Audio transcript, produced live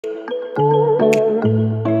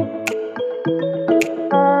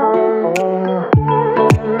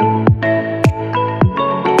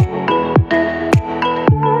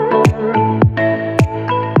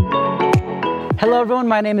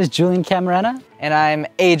my name is Julian Camarena. And I'm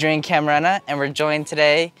Adrian Camarena, and we're joined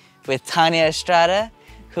today with Tania Estrada,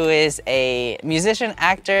 who is a musician,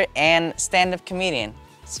 actor, and stand-up comedian.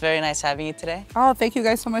 It's very nice having you today. Oh, thank you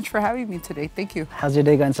guys so much for having me today. Thank you. How's your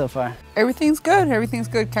day going so far? Everything's good. Everything's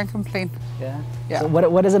good. Can't complain. Yeah? Yeah. So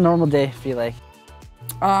what does a normal day feel like?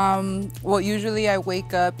 Well, usually I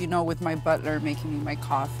wake up, you know, with my butler making me my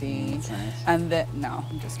coffee. That's nice. And then, no,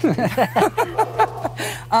 I'm just kidding.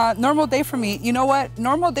 Normal day for me. You know what?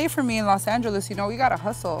 Normal day for me in Los Angeles, you know, we gotta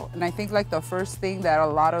hustle. And I think like the first thing that a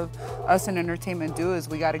lot of us in entertainment do is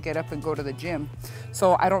we gotta get up and go to the gym.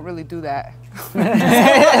 So I don't really do that.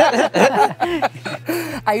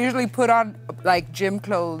 I usually put on like gym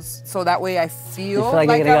clothes so that way I feel like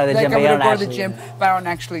I'm gonna go to the gym, but I don't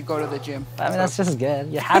actually go to the gym. I mean, that's just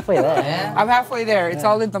good. You're halfway there. Yeah. I'm halfway there. It's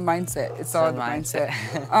all in the mindset. It's all in the mindset.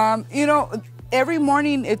 You know, every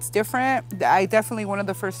morning it's different. I definitely, one of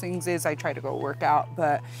the first things is I try to go work out,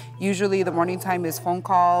 but usually the morning time is phone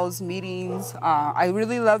calls, meetings. I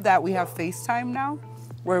really love that we have FaceTime now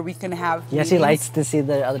where we can have Yes, he likes to see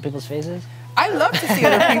the other people's faces? I love to see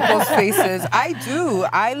other people's faces. I do.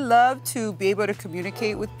 I love to be able to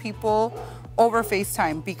communicate with people over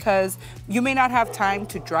FaceTime because you may not have time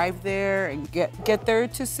to drive there and get there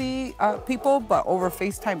to see people, but over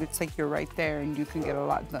FaceTime, it's like you're right there and you can get a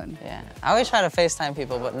lot done. Yeah, I always try to FaceTime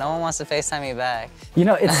people, but no one wants to FaceTime me back. You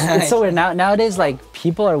know, it's so weird. Nowadays, like,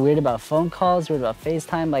 people are weird about phone calls, weird about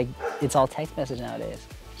FaceTime. Like, it's all text message nowadays.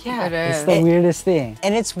 Yeah, It is. It's the weirdest thing.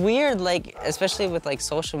 And it's weird, like, especially with like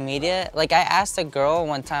social media. Like I asked a girl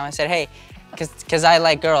one time, I said, hey, cause I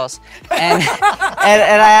like girls. And, and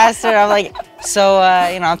I asked her, I'm like, so,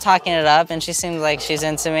 you know, I'm talking it up and she seems like she's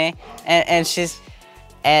into me. And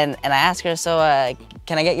I asked her, so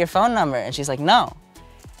can I get your phone number? And she's like, no,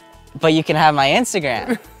 but you can have my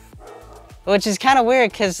Instagram. Which is kind of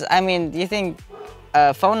weird, cause I mean, you think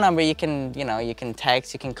a phone number you can, you know, you can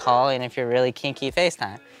text, you can call, and if you're really kinky,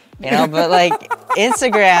 FaceTime. You know, but like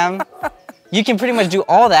Instagram, you can pretty much do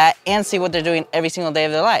all that and see what they're doing every single day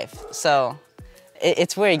of their life. So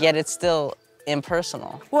it's weird, yet it's still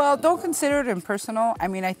impersonal. Well, don't consider it impersonal. I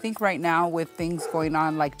mean, I think right now with things going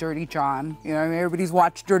on like Dirty John, you know, I mean, everybody's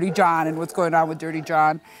watched Dirty John and what's going on with Dirty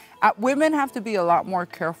John. Women have to be a lot more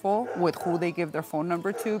careful with who they give their phone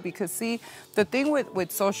number to because, see, the thing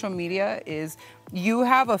with social media is you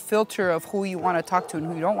have a filter of who you want to talk to and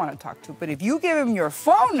who you don't want to talk to. But if you give them your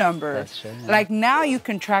phone number, That's true, yeah. like now you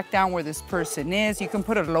can track down where this person is. You can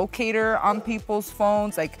put a locator on people's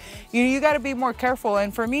phones. Like, you got to be more careful.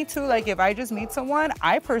 And for me too, like if I just meet someone,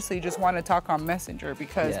 I personally just want to talk on Messenger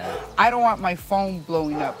because I don't want my phone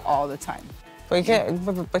blowing up all the time. But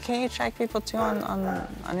can you track people too on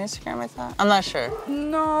Instagram, I thought? I'm not sure.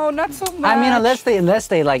 No, not so much. I mean, unless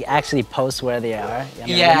they like actually post where they are. I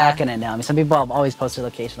mean, they're not gonna know. I mean, some people have always posted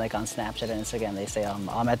location like on Snapchat and Instagram. They say,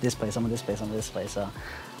 I'm at this place, I'm at this place, I'm at this place. So,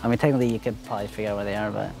 I mean, technically you could probably figure out where they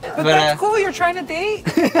are, but that's cool. You're trying to date.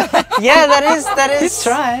 Yeah, that is. He's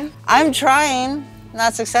trying. I'm trying.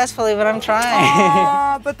 Not successfully, but I'm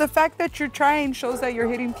trying. But the fact that you're trying shows that you're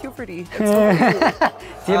hitting puberty. Do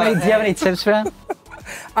you have any tips for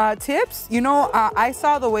him? Tips? You know, I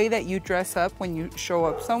saw the way that you dress up when you show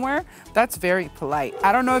up somewhere. That's very polite.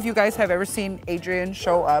 I don't know if you guys have ever seen Adrian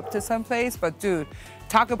show up to someplace, but dude,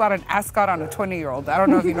 talk about an ascot on a 20-year-old. I don't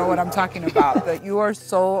know if you know what I'm talking about, but you are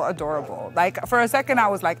so adorable. Like, for a second, I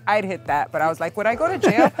was like, I'd hit that, but I was like, would I go to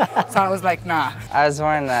jail? So I was like, nah. I was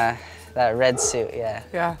wearing that red suit, yeah.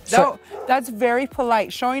 Yeah, so, that's very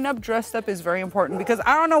polite. Showing up dressed up is very important because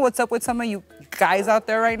I don't know what's up with some of you guys out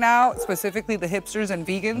there right now, specifically the hipsters and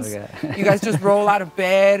vegans. Okay. You guys just roll out of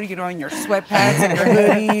bed, you know, in your sweatpants and your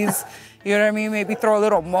hoodies. You know what I mean? Maybe throw a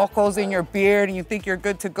little mocos in your beard and you think you're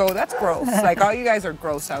good to go. That's gross. Like, all you guys are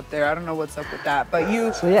gross out there. I don't know what's up with that. But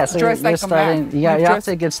you dress like a man. You're off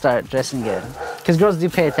to a good start, dressing good. Because girls do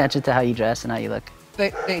pay attention to how you dress and how you look.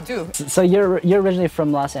 They do. So you're originally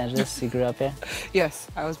from Los Angeles? You grew up here? Yes,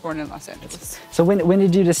 I was born in Los Angeles. So when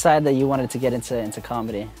did you decide that you wanted to get into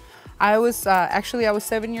comedy? I was actually I was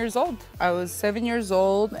 7 years old. I was 7 years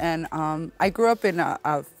old, and I grew up in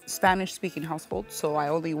a Spanish-speaking household, so I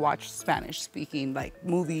only watched Spanish-speaking like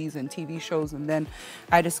movies and TV shows. And then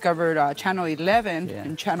I discovered Channel 11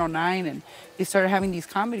 and Channel 9, and they started having these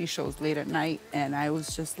comedy shows late at night, and I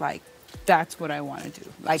was just like, that's what I want to do.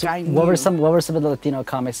 Like, so I knew. What were some of the Latino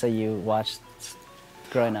comics that you watched?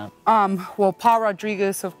 growing up? Well, Paul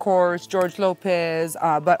Rodriguez, of course, George Lopez,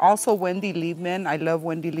 but also Wendy Liebman. I love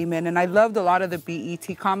Wendy Liebman, and I loved a lot of the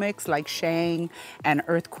BET comics like Shang and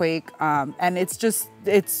Earthquake. And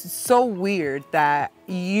it's so weird that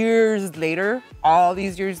years later, all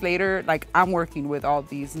these years later, like I'm working with all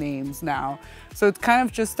these names now. So it's kind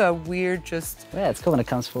of just a weird, yeah, it's cool when it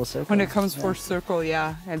comes full circle. When it comes full circle,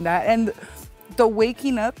 yeah, and the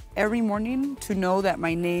waking up every morning to know that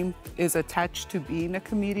my name is attached to being a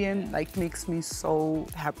comedian, like, makes me so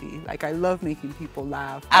happy. Like, I love making people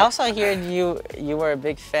laugh. I also heard you were a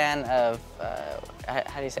big fan of,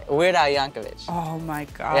 how do you say, Weird Al Yankovic. Oh my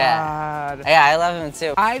God. Yeah, I love him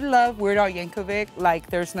too. I love Weird Al Yankovic like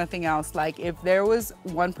there's nothing else. Like, if there was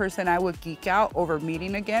one person I would geek out over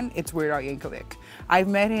meeting again, it's Weird Al Yankovic. I've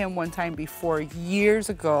met him one time before, years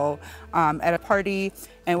ago, at a party,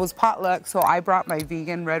 and it was potluck, so I brought my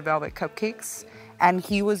vegan red velvet cupcakes, and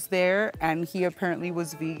he was there, and he apparently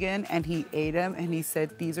was vegan, and he ate them, and he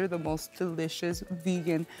said, these are the most delicious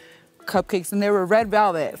vegan cupcakes, and they were red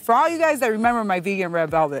velvet. For all you guys that remember my vegan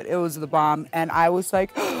red velvet, it was the bomb, and I was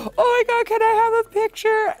like, oh my God, can I have a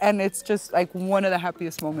picture? And it's just like one of the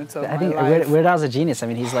happiest moments of my life. I think Weird Al's a genius. I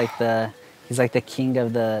mean, he's like the king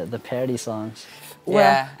of the parody songs.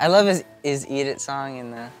 Yeah, I love his "Eat It" song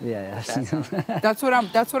in the. Yeah. That's what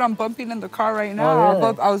I'm bumping in the car right now. Oh,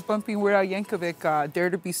 really? I was bumping Weird Al Yankovic,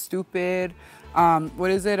 "Dare to Be Stupid."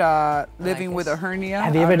 What is it? Living with a hernia.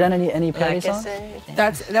 Have you ever done any parody songs?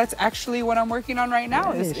 That's actually what I'm working on right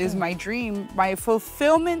now. Is my dream, my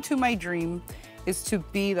fulfillment to my dream, is to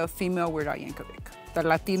be the female Weird Al Yankovic, the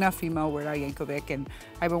Latina female Weird Al Yankovic, and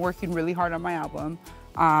I've been working really hard on my album.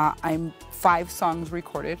 I'm 5 songs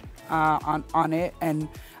recorded on it, and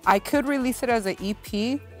I could release it as an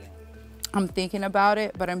EP. I'm thinking about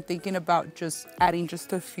it, but I'm thinking about just adding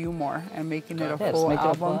just a few more and making it a full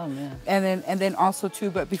album. And then also too,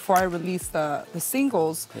 but before I release the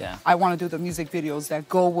singles, I want to do the music videos that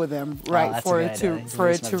go with them, right, for it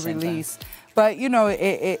to release. But you know,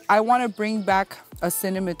 I want to bring back a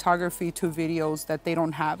cinematography to videos that they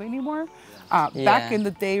don't have anymore. Back in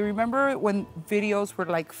the day, remember when videos were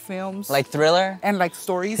like films? Like Thriller? And like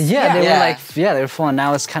stories? Yeah, they were like, they were full, and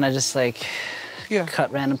now it's kind of just like, Yeah.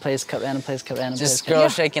 Cut random place, cut random place, cut random place. Just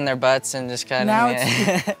girls shaking their butts and just kind of. Now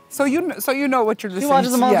it's, so you know what you're listening to. You watch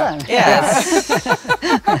them all the time. Yeah.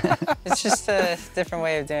 It's just a different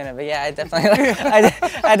way of doing it. But yeah, I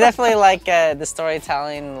definitely like the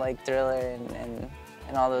storytelling, like Thriller and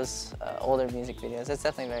all those older music videos. That's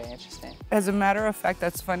definitely very interesting. As a matter of fact,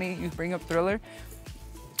 that's funny you bring up Thriller.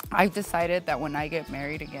 I've decided that when I get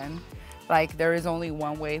married again, like, there is only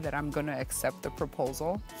one way that I'm gonna accept the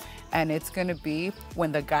proposal, and it's gonna be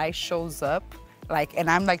when the guy shows up, like, and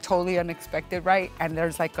I'm like totally unexpected, right? And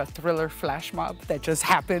there's like a Thriller flash mob that just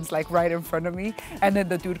happens like right in front of me, and then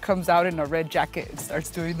the dude comes out in a red jacket and starts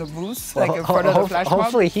doing the moose like in front of the flash mob.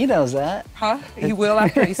 Hopefully he knows that. Huh? He will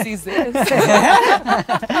after he sees this.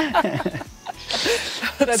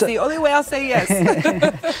 That's the only way I'll say yes.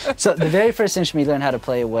 So the very first instrument you learned how to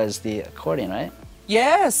play was the accordion, right?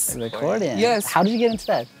 Yes. The accordion. Yes. How did you get into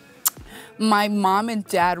that? My mom and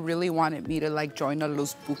dad really wanted me to like join a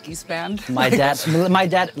Los Bukis band. My dad,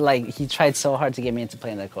 like, he tried so hard to get me into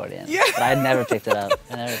playing the accordion. Yeah. But I never picked it up.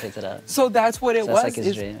 So that's what it was. That's like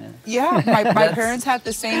his dream. Yeah, my parents had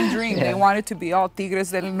the same dream. They wanted to be all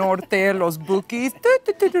Tigres del Norte, Los Bukis.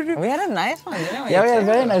 We had a nice one, didn't we? Yeah, we had a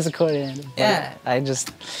very nice accordion. Yeah. I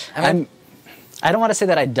don't want to say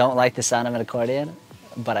that I don't like the sound of an accordion,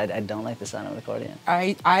 but I don't like the sound of an accordion.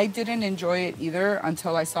 I didn't enjoy it either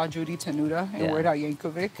until I saw Judy Tenuta and Weird Al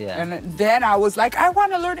Yankovic. Yeah. And then I was like, I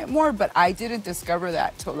want to learn it more, but I didn't discover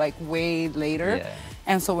that till like way later. Yeah.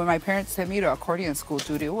 And so when my parents sent me to accordion school,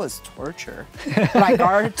 dude, it was torture. Like,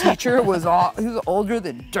 our teacher he was older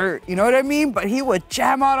than dirt, you know what I mean? But he would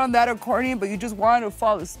jam out on that accordion, but you just wanted to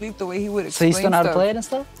fall asleep the way he would explain So you still know how to play it and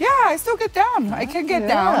stuff? Yeah, I still get down. I can get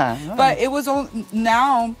down. But it was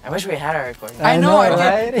now. I wish we had our accordion. I know,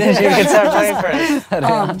 right? You could start playing for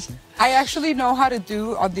us. I actually know how to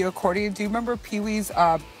do on the accordion. Do you remember Pee-wee's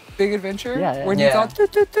Big Adventure? Yeah. When he's all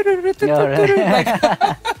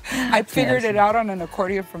I figured it out on an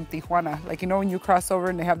accordion from Tijuana. Like, you know when you cross over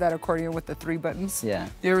and they have that accordion with the 3 buttons? Yeah.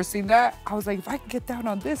 You ever seen that? I was like, if I can get down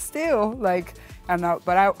on this still, like,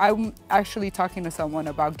 but I'm actually talking to someone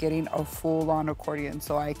about getting a full-on accordion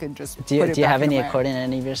so I can just Do you have any accordion in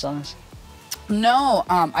any of your songs? No,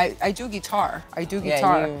 I do guitar. I do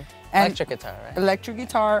guitar. Electric guitar, right? Electric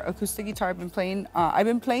guitar, acoustic guitar. I've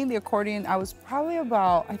been playing the accordion. I was probably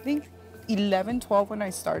about, I think, 11, 12 when I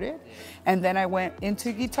started. And then I went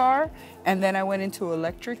into guitar, and then I went into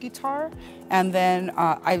electric guitar. And then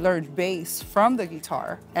I learned bass from the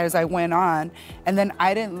guitar as I went on. And then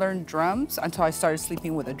I didn't learn drums until I started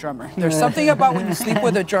sleeping with a drummer. There's something about when you sleep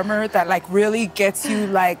with a drummer that like really gets you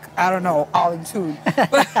like, I don't know, all in tune.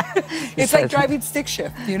 But it's like driving stick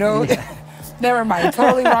shift, you know? Yeah. Never mind,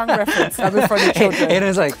 totally wrong reference. That was for the children. It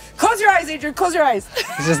was like, close your eyes, Adrian, close your eyes.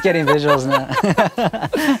 It's just getting visuals now.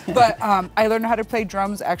 But I learned how to play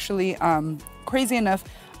drums actually, crazy enough,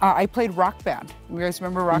 I played Rock Band. You guys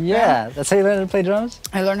remember Rock Band? Yeah, that's how you learned how to play drums?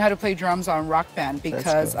 I learned how to play drums on Rock Band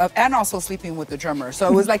because of, and also sleeping with the drummer. So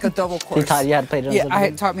it was like a double course. He taught you how to play drums? Yeah,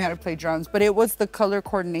 it taught me how to play drums. But it was the color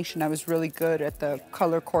coordination. I was really good at the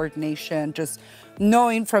color coordination, just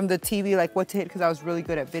knowing from the TV like what to hit because I was really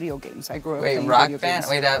good at video games. I grew up playing Rock video Band?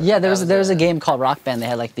 games. Wait, that, yeah, there was a game called Rock Band. They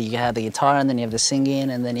had like you had the guitar and then you have the singing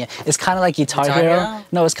and then it's kind of like Guitar Hero.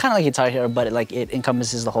 No, it's kind of like Guitar Hero, but it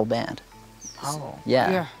encompasses the whole band. Oh.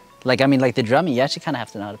 Yeah. Like, I mean, like the drumming, you actually kind of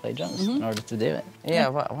have to know how to play drums in order to do it. Yeah,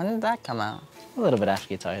 when did that come out? A little bit after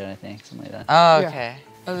Guitar Hero, I think, something like that. Oh, okay.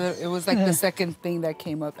 It was like the second thing that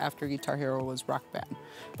came up after Guitar Hero was Rock Band.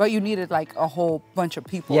 But you needed like a whole bunch of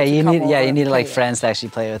people. Yeah, to you come need over and needed like play it. friends to actually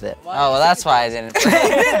play with it. Oh, well, that's why I didn't play it.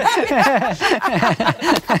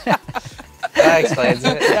 That explains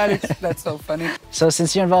it. That's so funny. So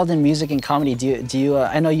since you're involved in music and comedy, do you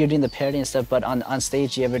I know you're doing the parody and stuff, but on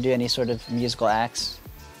stage, do you ever do any sort of musical acts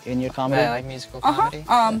in your comedy? Yeah, like musical comedy.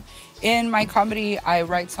 In my comedy, I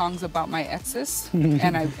write songs about my exes,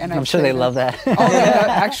 and I'm sure they love that. Oh,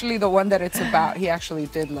 actually, the one that it's about, he actually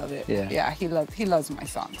did love it. Yeah, he loves my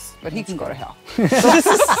songs, but he can go to hell.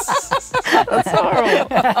 That's horrible.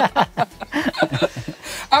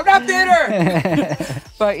 I'm not bitter.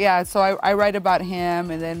 But yeah, so I write about him,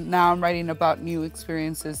 and then now I'm writing about new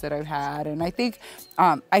experiences that I've had. And I think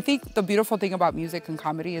the beautiful thing about music and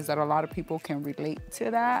comedy is that a lot of people can relate to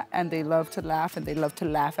that, and they love to laugh, and they love to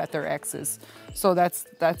laugh at their exes. So that's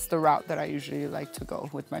the route that I usually like to go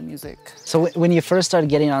with my music. So when you first started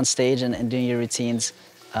getting on stage and doing your routines,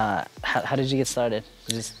 how did you get started?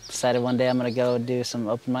 You just decided one day I'm gonna go do some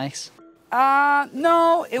open mics?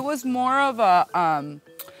 No, it was more of a,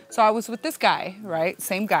 so I was with this guy, right?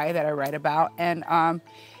 Same guy that I write about. And,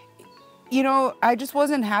 you know, I just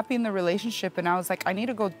wasn't happy in the relationship. And I was like, I need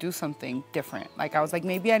to go do something different. Like, I was like,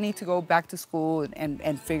 maybe I need to go back to school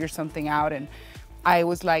and figure something out. And I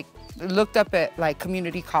was like, looked up at like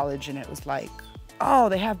community college and it was like, oh,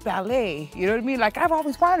 they have ballet. You know what I mean? Like, I've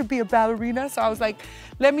always wanted to be a ballerina. So I was like,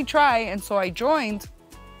 let me try. And so I joined.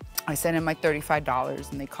 I sent in my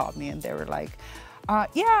 $35 and they called me and they were like,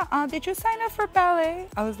 did you sign up for ballet?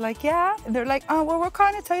 I was like, yeah. And they're like, well, we're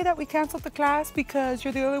calling to tell you that we canceled the class because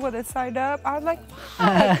you're the only one that signed up. I was like,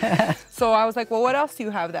 what? So I was like, well, what else do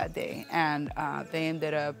you have that day? And they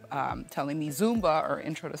ended up telling me Zumba or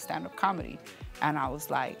Intro to Stand-Up Comedy. And I was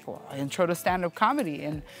like, well, Intro to Stand-Up Comedy.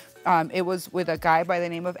 And it was with a guy by the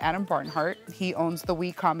name of Adam Barnhart. He owns the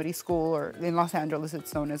We Comedy School, or in Los Angeles,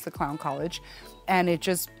 it's known as the Clown College. And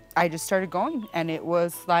I just started going, and it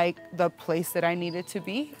was like the place that I needed to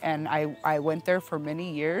be. And I went there for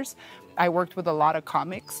many years. I worked with a lot of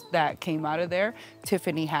comics that came out of there.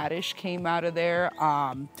 Tiffany Haddish came out of there.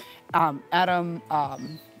 Adam,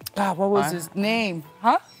 what was his name?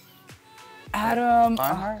 Huh? Adam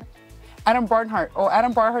Barnhart? Adam Barnhart. Oh,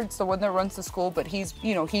 Adam Barnhart's the one that runs the school, but he's,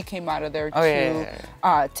 you know, he came out of there too. Oh,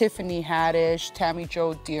 yeah. Tiffany Haddish, Tammy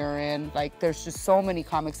Jo Deeren. Like, there's just so many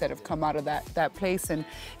comics that have come out of that place. And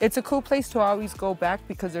it's a cool place to always go back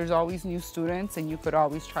because there's always new students and you could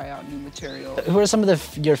always try out new material. Who are some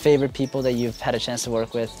of your favorite people that you've had a chance to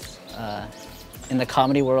work with in the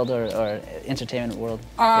comedy world or entertainment world?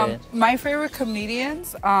 My favorite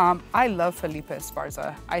comedians, I love Felipe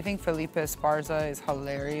Esparza. I think Felipe Esparza is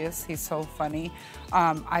hilarious. He's so funny.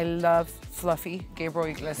 I love Fluffy, Gabriel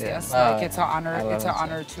Iglesias. Yeah. Like, it's an honor. It's an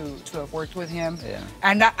honor to have worked with him. Yeah.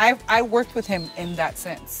 And I worked with him in that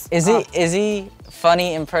sense. Is he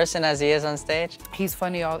funny in person as he is on stage? He's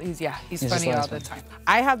funny he's funny all the time.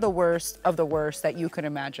 I have the worst of the worst that you could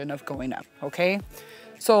imagine of going up, okay?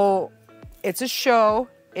 So it's a show,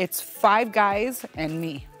 it's 5 guys and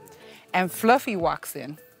me. And Fluffy walks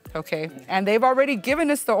in, okay? And they've already given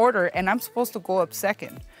us the order and I'm supposed to go up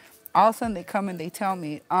second. All of a sudden they come and they tell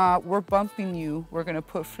me, we're bumping you, we're gonna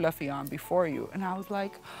put Fluffy on before you. And I was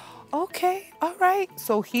like, okay, all right.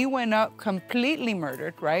 So he went up completely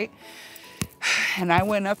murdered, right? And I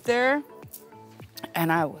went up there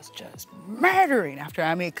and I was just murdering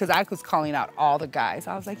because I was calling out all the guys.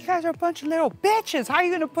 I was like, you guys are a bunch of little bitches. How are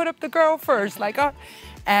you gonna put up the girl first? Like,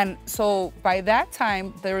 and so by that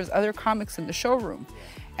time, there was other comics in the showroom.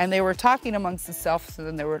 And they were talking amongst themselves, and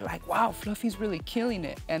then they were like, wow, Fluffy's really killing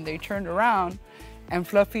it. And they turned around, and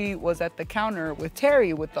Fluffy was at the counter with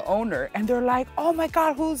Terry, with the owner. And they're like, oh my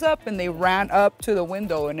God, who's up? And they ran up to the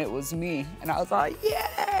window, and it was me. And I was like,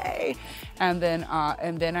 yay! And then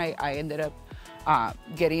I ended up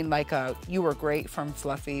getting like a "you were great" from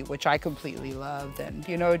Fluffy, which I completely loved. And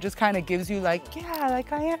you know, it just kind of gives you like, yeah,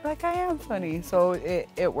 like I am funny. So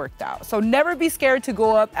it worked out. So never be scared to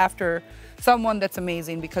go up after someone that's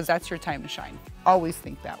amazing, because that's your time to shine. Always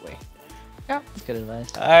think that way. Yeah. That's good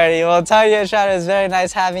advice. Alrighty, well, Tania Estrada, it was very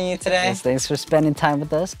nice having you today. Yes, thanks for spending time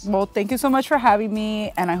with us. Well, thank you so much for having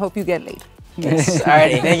me, and I hope you get laid. Yes,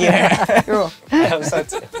 alrighty, thank you. You're welcome. I hope so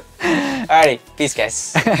too. Alrighty, peace, guys.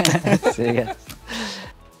 See you guys.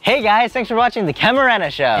 Hey guys, thanks for watching The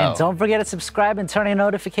Camarena Show. And don't forget to subscribe and turn on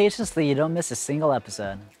notifications so you don't miss a single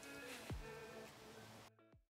episode.